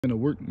To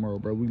work tomorrow,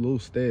 bro. We low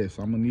staff,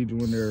 so I'm gonna need you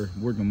in there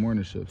working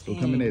morning shift. So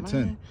come in at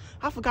 10.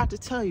 I forgot to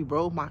tell you,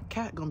 bro. My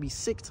cat gonna be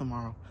sick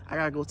tomorrow. I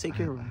gotta go take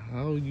care of him.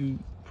 How you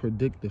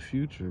predict the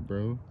future,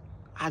 bro?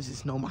 I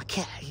just know my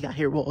cat. He got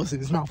hairballs in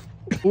his mouth.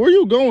 Where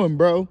you going,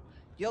 bro?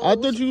 Yo, I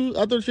thought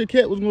your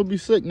cat was gonna be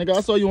sick, nigga. I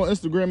saw you on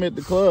Instagram at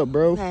the club,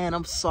 bro. Man,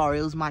 I'm sorry.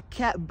 It was my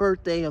cat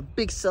birthday, a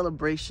big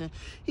celebration.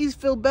 He's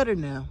feel better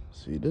now.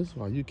 See, this is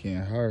why you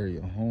can't hire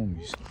your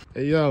homies.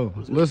 Hey, yo,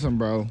 listen,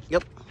 bro.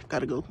 Yep,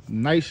 gotta go.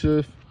 Night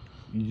shift.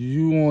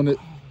 You on it?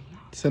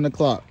 10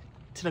 o'clock.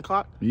 10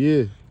 o'clock?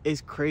 Yeah.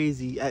 It's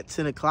crazy. At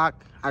 10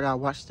 o'clock, I gotta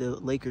watch the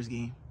Lakers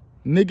game.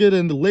 Nigga,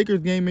 then the Lakers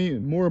game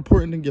ain't more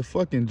important than your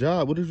fucking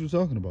job. What are you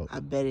talking about? I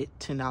bet it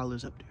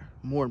 $10 up there.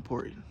 More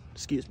important.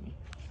 Excuse me.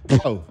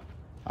 Bro,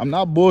 I'm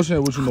not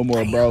bullshitting with you no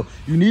more, bro.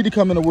 You need to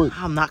come into work.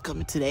 I'm not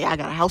coming today. I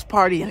got a house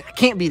party and I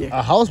can't be there.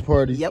 A house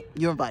party? Yep,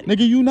 you're invited.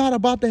 Nigga, you not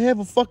about to have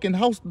a fucking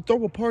house to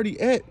throw a party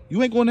at.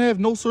 You ain't gonna have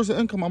no source of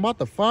income. I'm about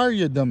to fire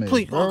your dumb ass,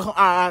 Please, bro. can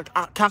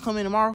I come in tomorrow?